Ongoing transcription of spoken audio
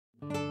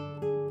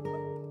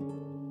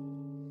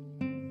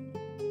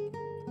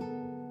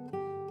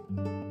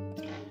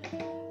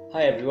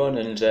Hi everyone,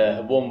 and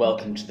a warm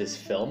welcome to this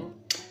film.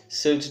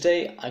 So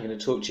today I'm going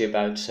to talk to you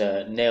about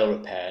nail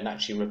repair and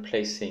actually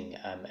replacing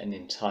an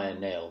entire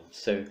nail.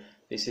 So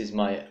this is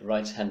my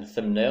right hand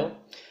thumbnail,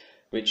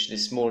 which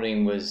this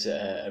morning was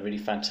a really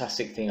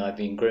fantastic thing I've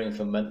been growing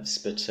for months,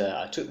 but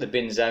I took the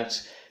bins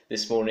out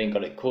this morning,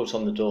 got it caught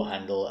on the door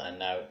handle, and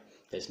now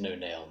there's no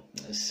nail.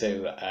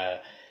 So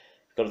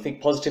got to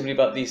think positively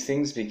about these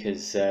things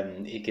because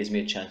it gives me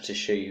a chance to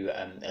show you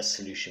a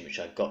solution which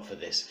I've got for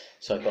this.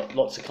 So I've got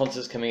lots of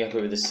concerts coming up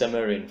over the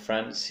summer in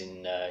France,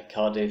 in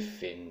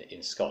Cardiff,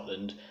 in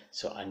Scotland,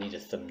 so I need a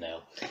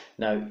thumbnail.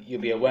 Now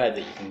you'll be aware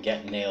that you can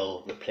get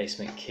nail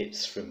replacement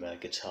kits from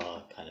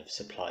guitar kind of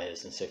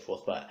suppliers and so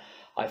forth, but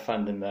I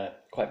found them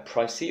quite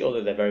pricey,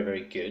 although they're very,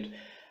 very good.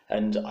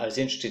 And I was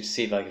interested to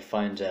see if I could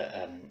find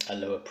a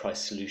lower price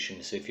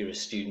solution. So if you're a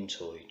student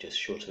or you're just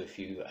short of a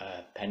few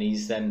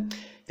pennies, then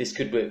this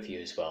could work for you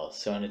as well.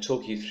 So I'm going to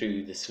talk you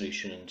through the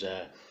solution and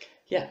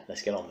yeah,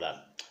 let's get on with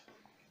that.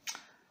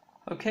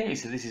 Okay,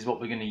 so this is what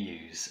we're going to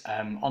use.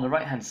 On the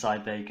right hand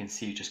side there you can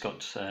see you've just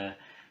got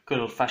good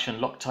old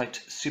fashioned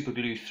Loctite Super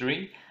Glue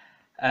 3.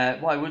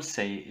 What I would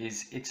say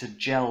is it's a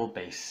gel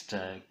based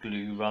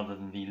glue rather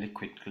than the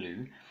liquid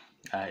glue.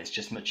 It's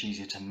just much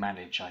easier to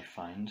manage, I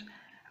find.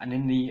 And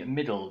in the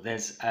middle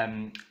there's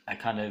a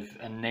kind of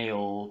a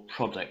nail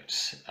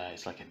product,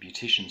 it's like a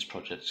beautician's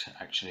product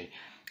actually,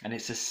 and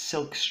it's a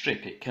silk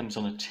strip. It comes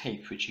on a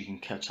tape which you can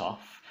cut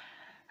off.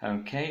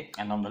 Okay,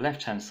 and on the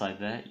left hand side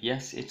there,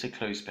 yes, it's a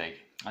clothes peg,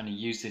 and I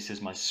use this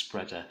as my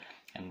spreader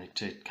and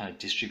to kind of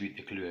distribute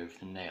the glue over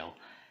the nail.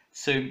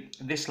 So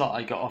this lot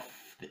I got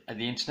off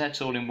the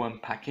internet all in one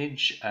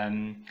package,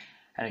 and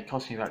it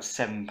cost me about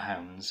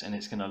 £7, and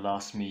it's going to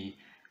last me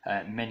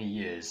many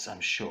years,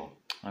 I'm sure.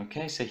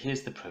 Okay, so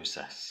here's the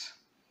process.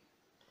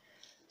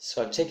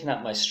 So I've taken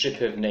out my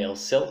strip of nail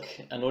silk,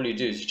 and all you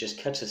do is you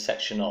just cut a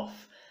section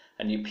off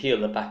and you peel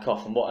the back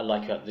off. And what I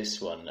like about this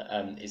one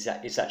is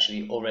that it's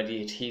actually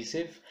already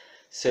adhesive.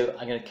 So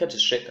I'm going to cut a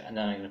strip and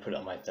then I'm going to put it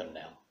on my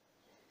thumbnail.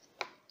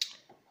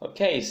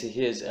 Okay, so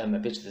here's a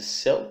bit of the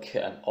silk,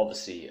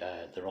 obviously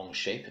the wrong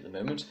shape at the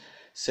moment.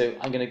 So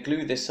I'm going to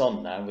glue this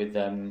on now with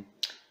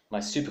my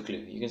super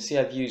glue. You can see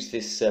I've used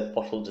this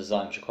bottle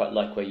design, which I quite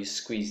like, where you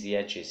squeeze the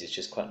edges. It's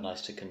just quite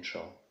nice to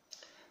control.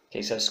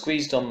 Okay, so I've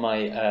squeezed on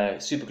my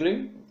super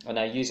glue, and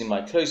now using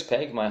my clothes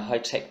peg, my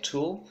high-tech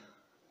tool,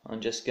 I'm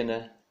just going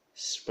to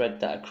spread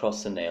that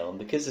across the nail. And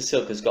because the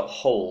silk has got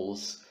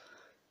holes,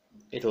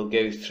 it'll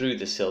go through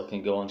the silk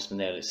and go onto the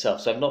nail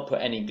itself. So I've not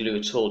put any glue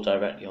at all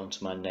directly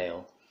onto my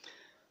nail.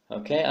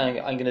 Okay,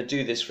 I'm going to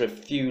do this for a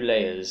few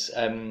layers.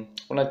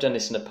 When I've done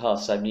this in the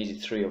past, I've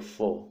needed 3 or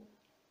 4.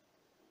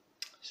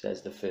 So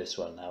there's the first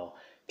one. Now I'll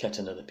cut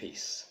another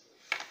piece.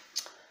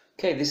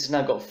 Okay, this has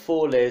now got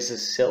 4 layers of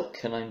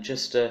silk, and I'm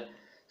just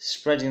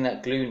spreading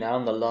that glue now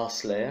on the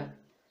last layer.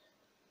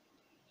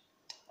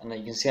 And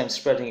you can see I'm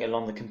spreading it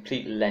along the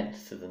complete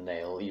length of the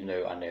nail, even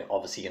though I know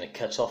obviously going to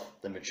cut off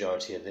the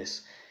majority of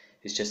this.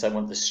 It's just I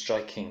want the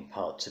striking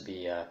part to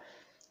be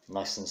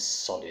nice and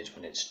solid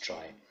when it's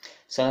dry.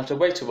 So I have to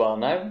wait a while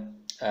now,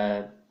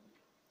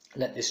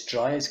 let this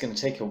dry. It's going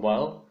to take a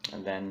while,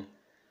 and then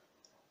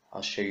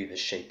I'll show you the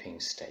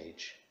shaping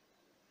stage.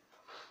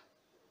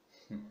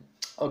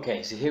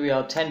 Okay, so here we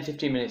are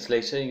 10-15 minutes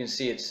later. You can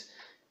see it's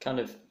kind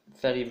of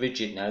very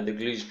rigid now, the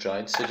glue's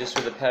dried. So just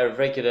with a pair of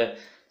regular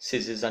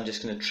scissors, I'm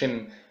just going to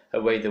trim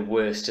away the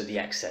worst of the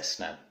excess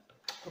now.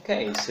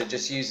 Okay, so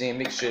just using a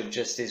mixture of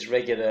just these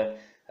regular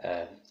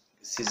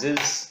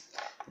scissors,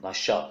 nice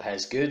sharp pair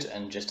is good,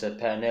 and just a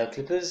pair of nail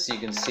clippers, you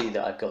can see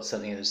that I've got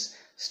something that's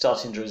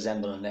starting to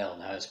resemble a nail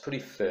now. It's pretty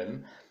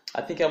firm.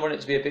 I think I want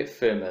it to be a bit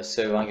firmer,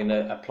 so I'm going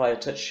to apply a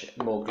touch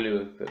more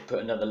glue, put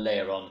another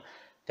layer on,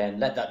 then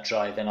let that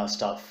dry, then I'll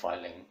start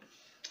filing.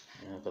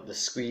 And I've got the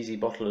squeezy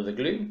bottle of the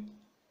glue.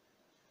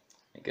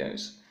 It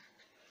goes.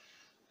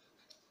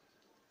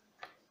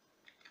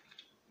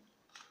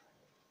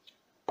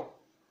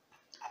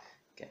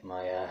 Get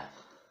my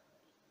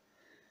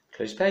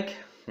clothes peg.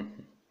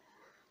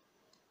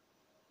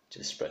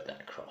 Just spread that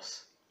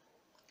across.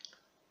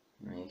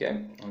 There you go.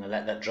 I'm going to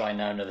let that dry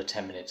now another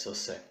 10 minutes or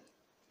so.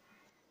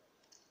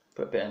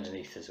 Put a bit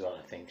underneath as well,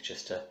 I think,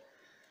 just to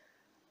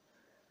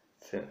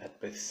fit at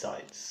both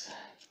sides.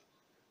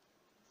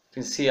 You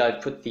can see I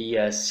put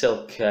the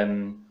silk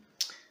a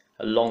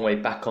long way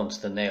back onto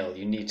the nail.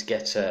 You need to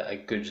get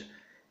a good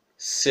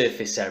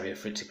surface area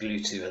for it to glue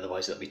to,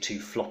 otherwise it'll be too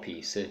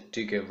floppy. So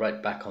do go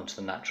right back onto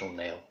the natural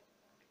nail.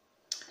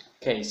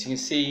 Okay, so you can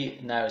see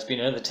now it's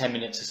been another 10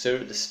 minutes or so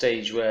at the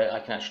stage where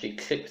I can actually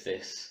clip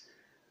this,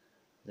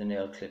 the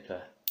nail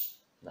clipper,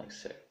 like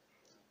so.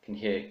 You can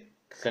hear,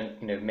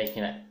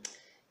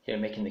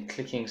 making the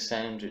clicking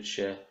sound, which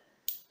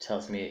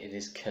tells me it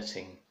is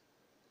cutting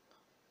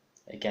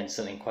against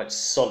something quite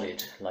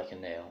solid like a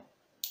nail.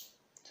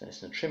 So I'm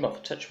just going to trim off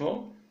a touch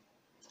more.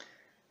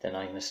 Then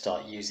I'm going to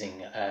start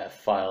using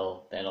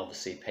file, then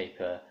obviously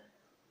paper,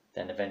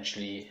 then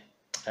eventually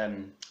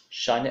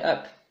shine it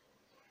up.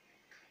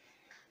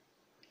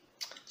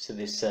 So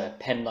this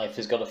pen knife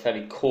has got a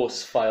fairly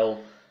coarse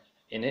file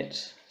in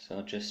it. So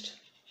I'll just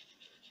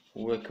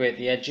work away at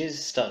the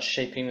edges, start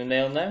shaping the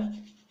nail now.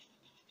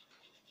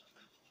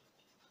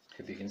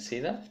 Hope you can see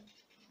that.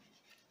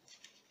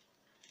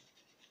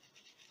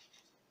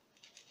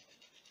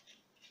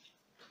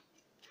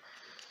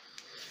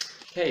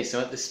 Okay,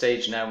 so at the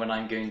stage now when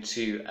I'm going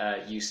to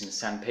use some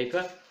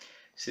sandpaper.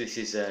 So this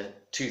is a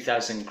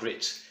 2000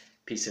 grit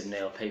piece of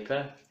nail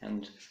paper,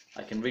 and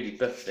I can really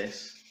buff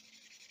this.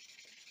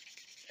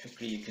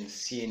 Hopefully you can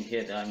see in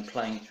here that I'm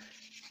applying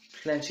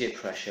plenty of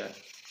pressure.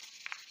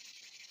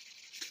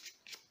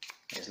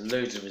 There's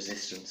loads of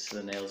resistance, so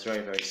the nail's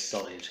very, very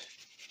solid.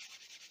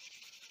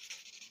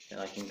 And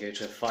I can go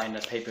to a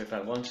finer paper if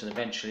I want, and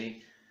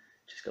eventually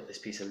just got this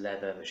piece of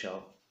leather which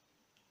I'll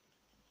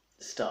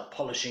start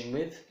polishing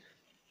with.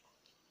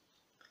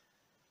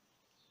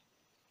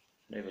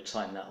 And over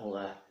time that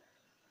will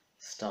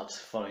start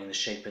following the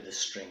shape of the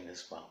string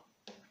as well.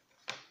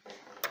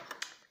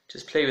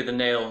 Just play with the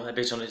nail a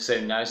bit on its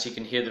own now so you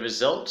can hear the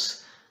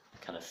results.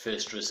 Kind of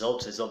first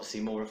result, there's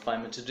obviously more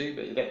refinement to do,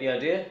 but you get the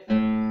idea.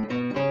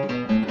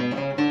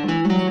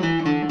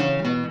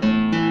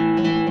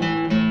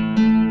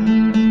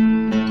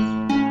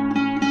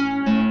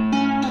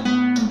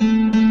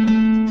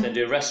 So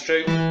do a rest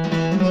stroke.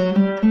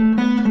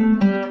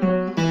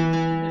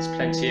 There's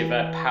plenty of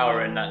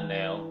power in that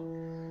nail.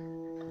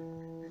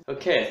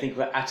 Okay, I think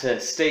we're at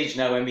a stage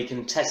now when we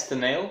can test the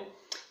nail.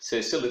 So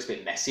it still looks a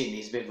bit messy, it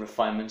needs a bit of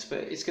refinement, but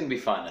it's going to be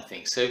fine, I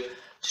think. So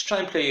just try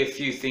and play a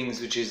few things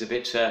which are a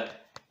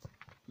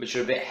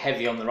bit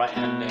heavy on the right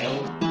hand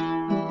nail.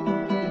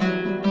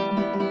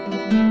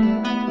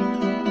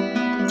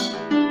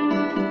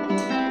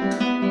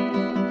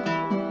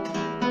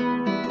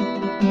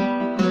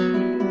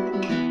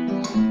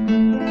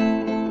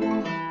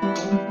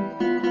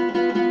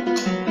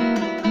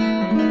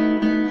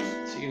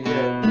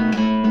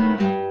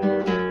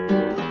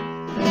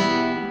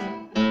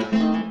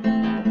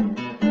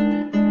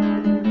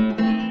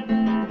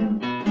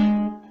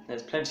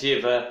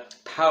 Plenty of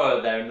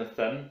power there in the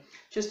thumb.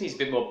 Just needs a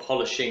bit more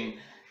polishing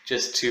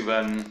just to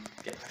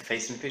get my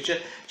face in the picture.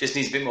 Just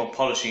needs a bit more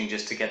polishing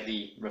just to get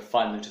the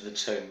refinement of the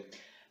tone.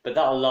 But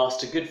that'll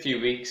last a good few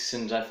weeks,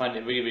 and I find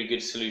it a really, really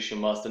good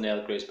solution whilst the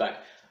nail grows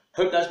back.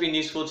 Hope that's been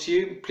useful to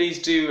you.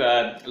 Please do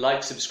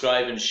like,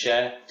 subscribe and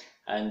share,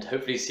 and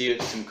hopefully see you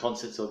at some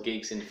concerts or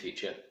gigs in the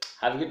future.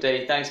 Have a good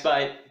day. Thanks.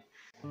 Bye.